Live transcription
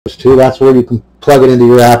to, that's where you can plug it into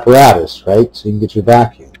your apparatus, right? So you can get your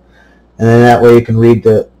vacuum. And then that way you can read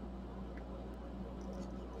the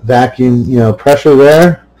vacuum, pressure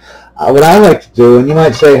there. What I like to do, and you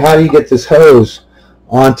might say, how do you get this hose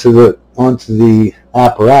onto the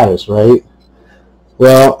apparatus, right?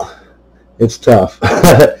 Well, it's tough.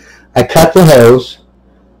 I cut the hose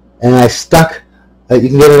and I stuck. You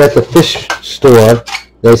can get it at the fish store.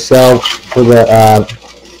 They sell for the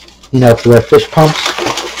for their fish pumps.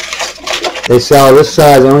 They sell this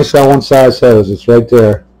size. They only sell one size hose. It's right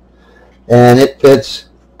there, and it fits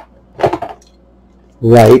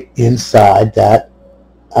right inside that.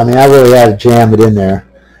 I mean, I really had to jam it in there.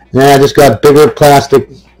 And then I just got bigger plastic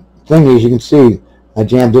thingies. You can see I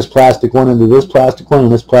jammed this plastic one into this plastic one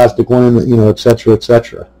and this plastic one into, etc.,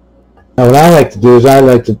 etc. Now, what I like to do is I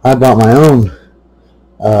bought my own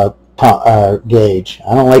gauge.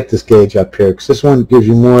 I don't like this gauge up here because this one gives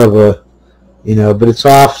you more of a, but it's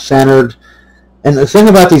off-centered. And the thing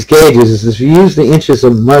about these gauges is if you use the inches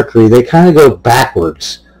of mercury, they kind of go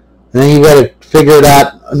backwards. And then you got to figure it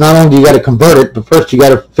out. Not only do you got to convert it, but first you got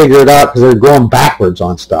to figure it out because they're going backwards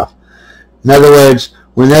on stuff. In other words,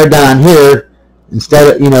 when they're down here,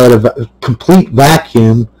 instead of, a complete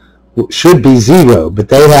vacuum should be 0, but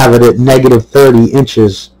they have it at negative 30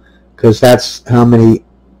 inches because that's how many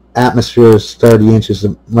atmospheres 30 inches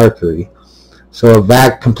of mercury. So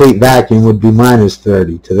a complete vacuum would be minus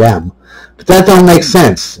 30 to them. But that don't make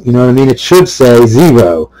sense. You know what I mean? It should say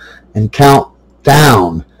 0 and count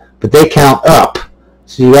down, but they count up.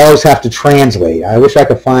 So you always have to translate. I wish I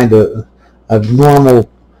could find a normal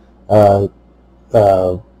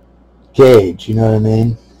gauge, you know what I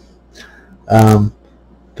mean?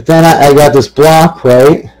 But then I got this block,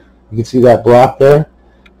 right? You can see that block there.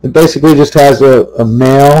 It basically just has a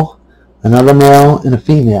male, another male, and a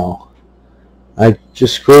female. I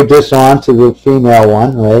just screwed this on to the female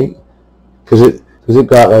one, right? Because it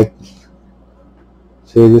got like,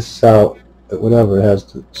 see, this is how, whatever, it has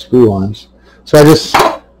the screw-ons. So I just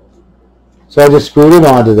screwed it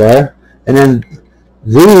onto there, and then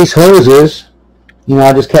these hoses,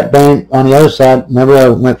 I just kept banging on the other side. Remember, I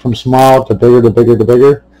went from small to bigger to bigger to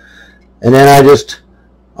bigger, and then I just,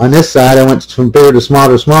 on this side, I went from bigger to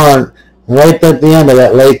smaller, right at the end of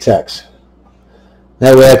that latex.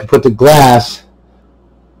 That way I could put the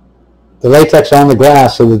latex on the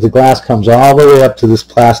glass so that the glass comes all the way up to this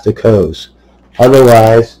plastic hose.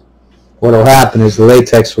 Otherwise, what will happen is the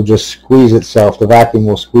latex will just squeeze itself. The vacuum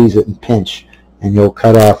will squeeze it and pinch, and you'll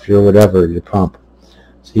cut off your whatever, your pump.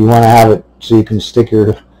 So you want to have it so you can stick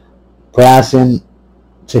your glass in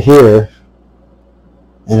to here,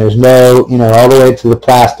 and there's no, all the way to the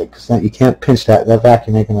plastic, because you can't pinch that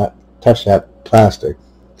vacuum ain't gonna touch that plastic.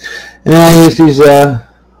 And then I use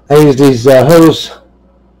these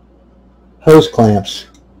hose clamps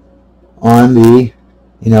on the,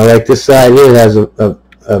 like this side here has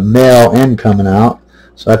a male end coming out,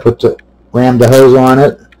 so I rammed the hose on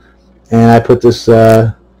it, and I put this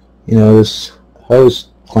this hose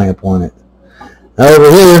clamp on it. Now over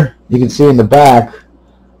here you can see in the back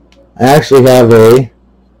I actually have a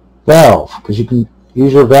valve, because you can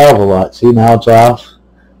use your valve a lot. See, now it's off,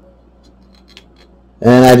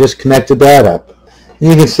 and I just connected that up, and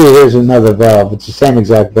you can see here's another valve. It's the same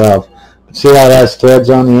exact valve, but see how it has threads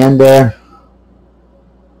on the end there?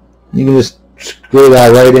 You can just screw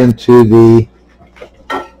that right into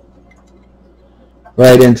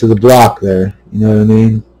the block there, you know what I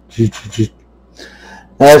mean?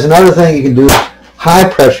 Now there's another thing you can do, high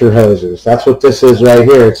pressure hoses. That's what this is right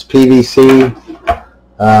here. It's PVC,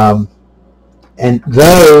 and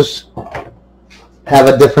those have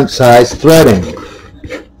a different size threading.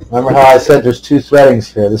 Remember how I said there's 2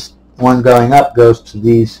 threadings here? This one going up goes to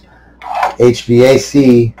these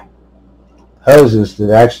HVAC hoses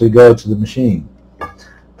that actually go to the machine.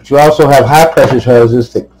 But you also have high pressure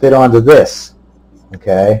hoses that fit onto this,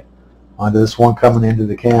 okay, onto this one coming into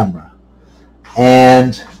the camera.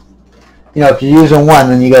 And if you're using one,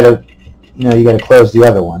 then you gotta close the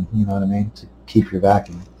other one, you know what I mean, to keep your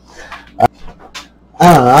vacuum. I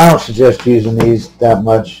don't know, I don't suggest using these that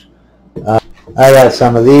much. I got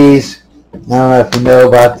some of these. I don't know if you know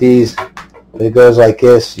about these, but it goes like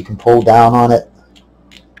this. You can pull down on it,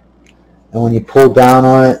 and when you pull down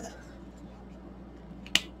on it,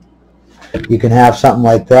 you can have something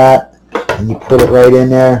like that, and you put it right in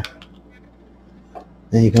there.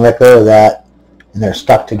 Then you can let go of that, and they're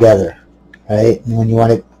stuck together, right? And when you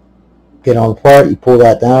want to get them apart, you pull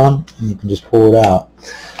that down, and you can just pull it out.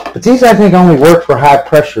 But these, I think, only work for high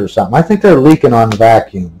pressure or something. I think they're leaking on the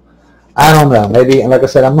vacuum. I don't know. Maybe, and like I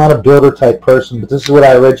said, I'm not a builder type person, but this is what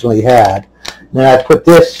I originally had. And then I put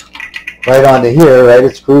this right onto here, right?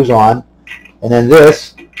 It screws on, and then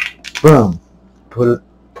this, boom, put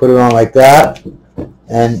it on like that,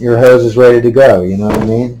 and your hose is ready to go. You know what I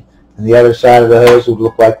mean? And the other side of the hose would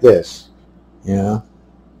look like this. You know,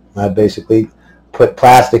 I basically put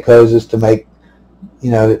plastic hoses to make,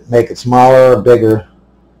 you know, make it smaller or bigger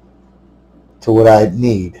to what I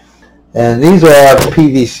need. And these are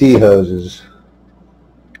PVC hoses.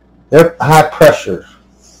 They're high pressure.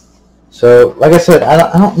 So, like I said, I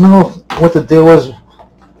don't know what the deal was,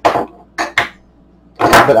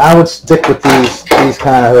 but I would stick with these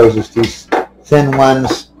kind of hoses, these thin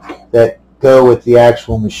ones that go with the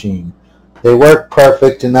actual machine. They work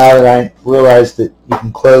perfect, and now that I realize that you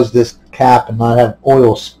can close this cap and not have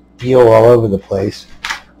oil spill all over the place.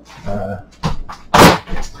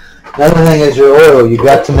 Another thing is your oil. You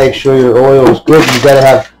got to make sure your oil is good. You got to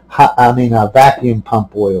have vacuum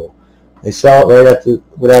pump oil. They sell it right at the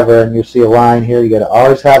whatever, and you see a line here. You got to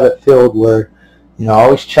always have it filled where, you know,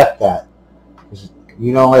 always check that.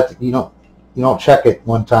 You don't check it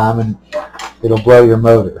one time and it'll blow your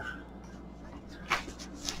motor.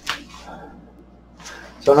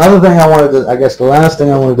 So another thing I wanted to, I guess the last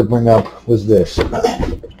thing I wanted to bring up was this.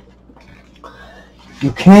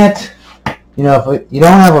 You can't, you know, if you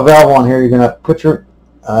don't have a valve on here, you're going to put your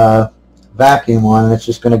vacuum on, and it's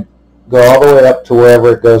just going to go all the way up to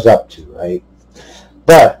wherever it goes up to, right?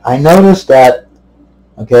 But I noticed that,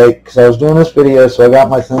 okay, because I was doing this video, so I got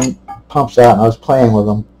my thing pumps out and I was playing with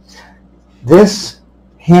them. This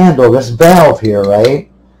handle, this valve here,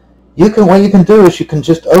 right? What you can do is you can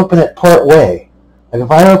just open it part way. Like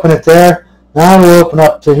if I open it there, now it'll open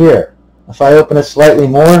up to here. If I open it slightly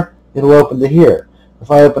more, it'll open to here.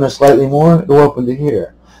 If I open it slightly more, it'll open to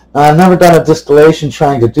here. Now I've never done a distillation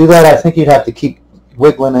trying to do that. I think you'd have to keep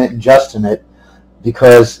wiggling it and adjusting it,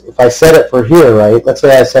 because if I set it for here, right, let's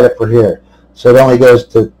say I set it for here, so it only goes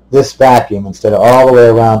to this vacuum instead of all the way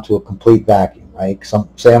around to a complete vacuum, right? Because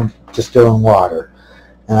say I'm distilling water,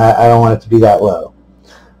 and I don't want it to be that low.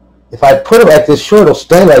 If I put it like this, sure, it'll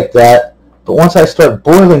stay like that, but once I start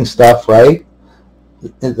boiling stuff, right,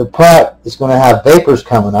 the pot is going to have vapors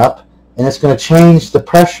coming up, and it's going to change the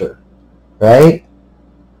pressure, right?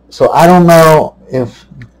 So I don't know if,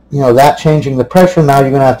 you know, that changing the pressure, now you're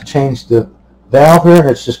going to have to change the valve here.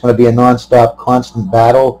 It's just going to be a non-stop, constant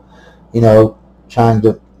battle, you know, trying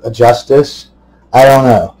to adjust this. I don't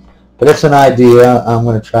know. But it's an idea. I'm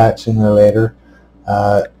going to try it sooner or later.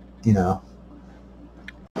 You know.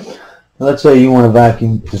 Let's say you want to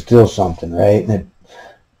vacuum distill something, right? And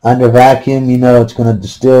under vacuum, you know, it's going to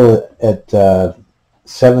distill at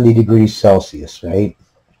 70 degrees Celsius, right?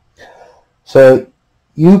 So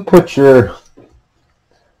you put your,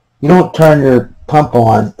 you don't turn your pump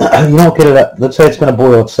on, you don't get it up, let's say it's going to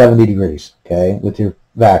boil at 70 degrees, okay, with your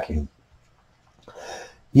vacuum.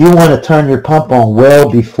 You want to turn your pump on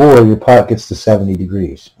well before your pot gets to 70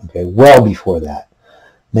 degrees, okay, well before that.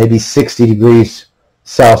 Maybe 60 degrees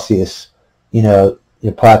Celsius, you know,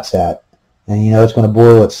 your pot's at, and you know it's going to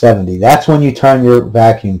boil at 70. That's when you turn your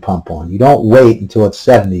vacuum pump on. You don't wait until it's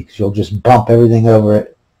 70, because you'll just bump everything over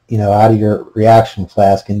it, you know, out of your reaction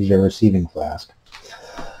flask into your receiving flask.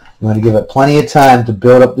 You want to give it plenty of time to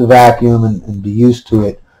build up the vacuum and be used to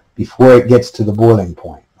it before it gets to the boiling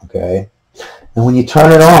point, okay? And when you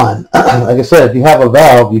turn it on, like I said, if you have a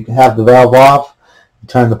valve, you can have the valve off, you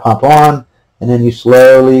turn the pump on, and then you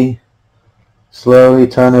slowly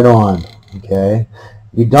turn it on, okay?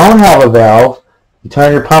 If you don't have a valve, you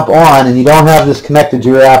turn your pump on, and you don't have this connected to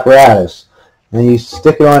your apparatus. And you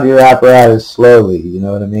stick it onto your apparatus slowly, you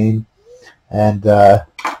know what I mean? And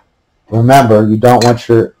remember, you don't want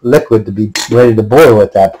your liquid to be ready to boil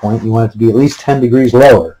at that point. You want it to be at least 10 degrees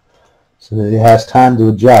lower so that it has time to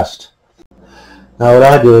adjust. Now what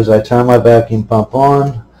I do is I turn my vacuum pump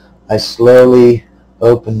on, I slowly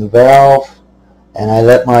open the valve, and I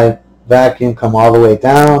let my vacuum come all the way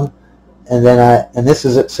down, and then and this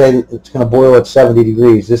is at, say it's going to boil at 70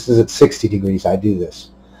 degrees. This is at 60 degrees I do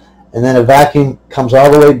this. And then a vacuum comes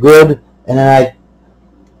all the way good, and then I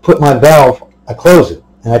put my valve, I close it,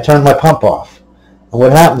 and I turn my pump off. And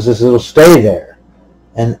what happens is it'll stay there.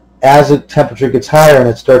 And as the temperature gets higher and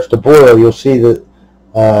it starts to boil, you'll see the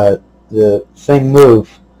thing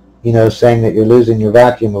move, you know, saying that you're losing your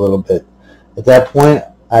vacuum a little bit. At that point,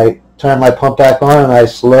 I turn my pump back on and I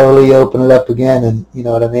slowly open it up again, and you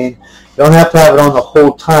know what I mean? You don't have to have it on the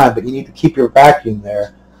whole time, but you need to keep your vacuum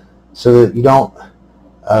there so that you don't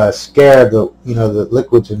scare the, you know, the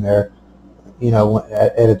liquids in there, you know,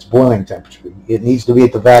 at its boiling temperature. It needs to be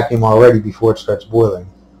at the vacuum already before it starts boiling.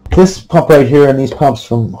 This pump right here and these pumps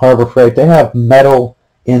from Harbor Freight, they have metal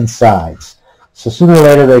insides. So sooner or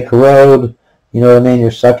later they corrode, you know what I mean?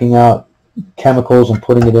 You're sucking out chemicals and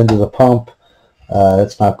putting it into the pump.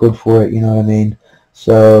 That's not good for it, you know what I mean?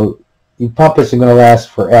 So your pump isn't going to last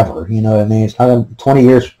forever, you know what I mean? It's not going to, 20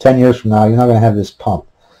 years, 10 years from now, you're not going to have this pump.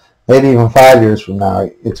 Maybe even 5 years from now,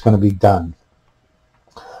 it's going to be done.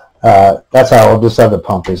 That's how old this other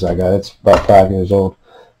pump is I got. It's about 5 years old.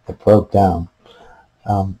 It broke down.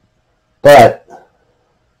 But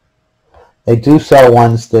they do sell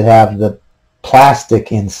ones that have the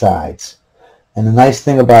plastic insides. And the nice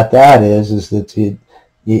thing about that is that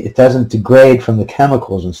it doesn't degrade from the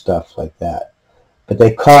chemicals and stuff like that. But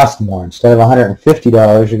they cost more. Instead of $150,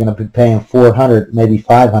 you're going to be paying $400, maybe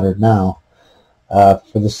 $500 now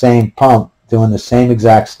for the same pump, doing the same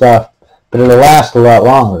exact stuff. But it'll last a lot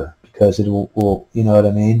longer because it will, you know what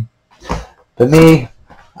I mean? But me,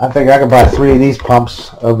 I figure I could buy 3 of these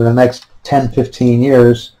pumps over the next 10, 15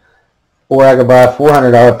 years, or I could buy a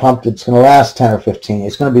 $400 pump that's going to last 10 or 15.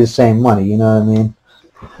 It's going to be the same money, you know what I mean?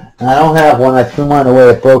 And I don't have one. I threw mine away.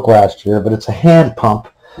 It broke last year, but it's a hand pump.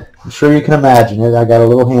 I'm sure you can imagine it. I got a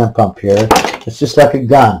little hand pump here. It's just like a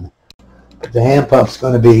gun. But the hand pump's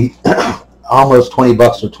going to be almost $20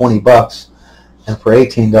 or $20. And for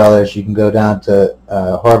 $18, you can go down to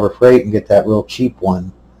Harbor Freight and get that real cheap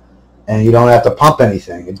one. And you don't have to pump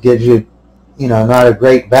anything. It gives you, you know, not a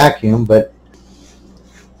great vacuum, but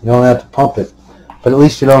you don't have to pump it. But at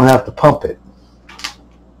least you don't have to pump it.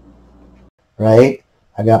 Right?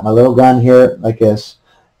 I got my little gun here like this.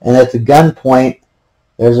 And at the gun point,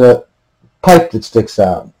 there's a pipe that sticks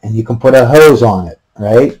out. And you can put a hose on it.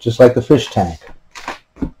 Right? Just like the fish tank.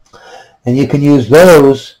 And you can use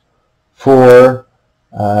those for,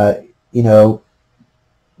 you know,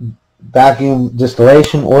 vacuum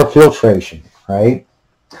distillation or filtration, right?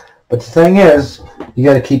 But the thing is, you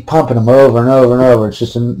got to keep pumping them over and over and over. It's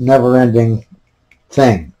just a never-ending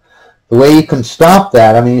thing. The way you can stop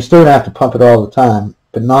that, I mean, you still have to pump it all the time,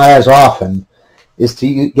 but not as often, is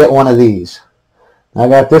to get one of these. I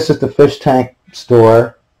got this at the fish tank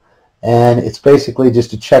store, and it's basically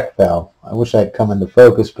just a check valve. I wish I'd come into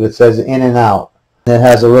focus, but it says in and out. And it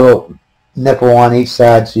has a little nipple on each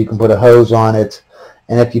side so you can put a hose on it.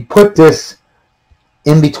 And if you put this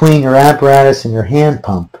in between your apparatus and your hand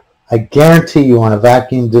pump, I guarantee you on a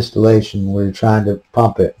vacuum distillation where you're trying to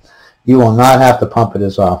pump it, you will not have to pump it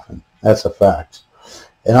as often. That's a fact.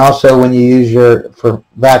 And also when you use for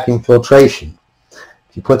vacuum filtration,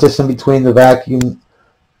 if you put this in between the vacuum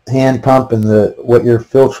hand pump and what you're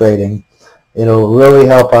filtrating, it'll really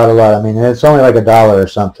help out a lot. I mean, it's only like $1 or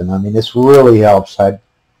something. I mean, this really helps. I'm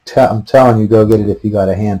telling you, go get it if you got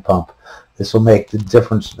a hand pump. This will make the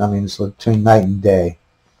difference. I mean, it's between night and day.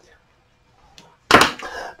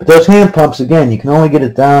 But those hand pumps, again, you can only get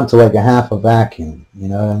it down to like a half a vacuum. You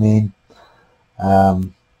know what I mean?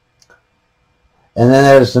 And then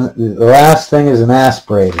there's the last thing is an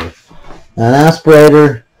aspirator. Now, an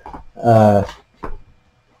aspirator,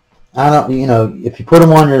 I don't, you know, if you put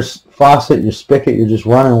them on your faucet, your spigot, you're just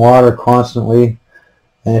running water constantly.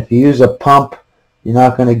 And if you use a pump, you're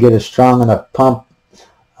not going to get a strong enough pump.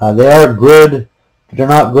 They are good, but they're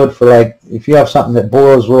not good for, like, if you have something that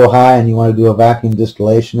boils real high and you want to do a vacuum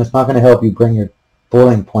distillation, it's not going to help you bring your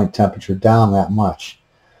boiling point temperature down that much.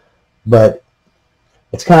 But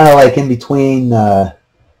it's kind of like in between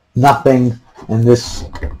nothing and this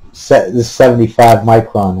 75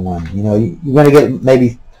 micron one. You know, you're going to get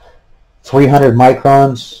maybe 300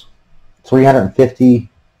 microns, 350, you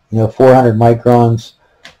know, 400 microns,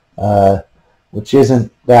 which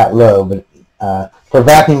isn't that low, but for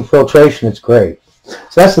vacuum filtration, it's great.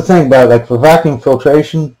 So that's the thing about it. Like for vacuum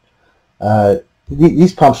filtration,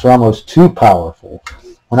 these pumps are almost too powerful.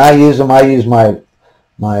 When I use them, I use my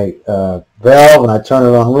valve and I turn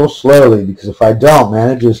it on real slowly, because if I don't,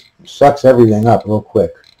 man, it just sucks everything up real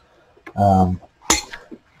quick. But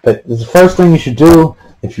the first thing you should do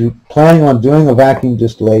if you're planning on doing a vacuum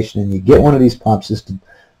distillation and you get one of these pumps is to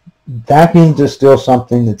vacuum distill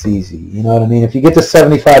something that's easy. You know what I mean? If you get the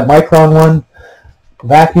 75 micron one,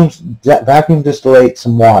 vacuum distillate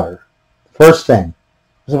some water. First thing.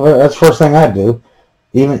 That's the first thing I do.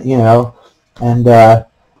 Even, you know, and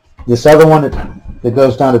this other one that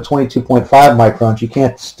goes down to 22.5 microns, you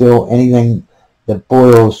can't distill anything that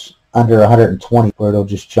boils under 120, where it'll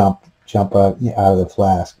just jump out of the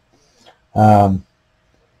flask.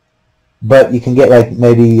 But you can get like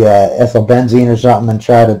maybe ethyl benzene or something and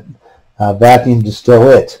try to vacuum distill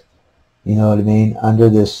it. You know what I mean? Under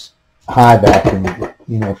this high vacuum,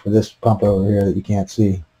 you know, for this pump over here that you can't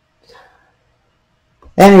see.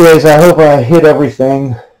 Anyways, I hope I hit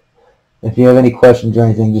everything. If you have any questions or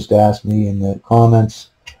anything, just ask me in the comments.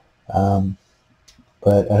 But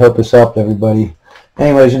I hope this helped everybody.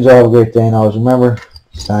 Anyways, you all have a great day, and always remember,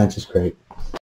 science is great.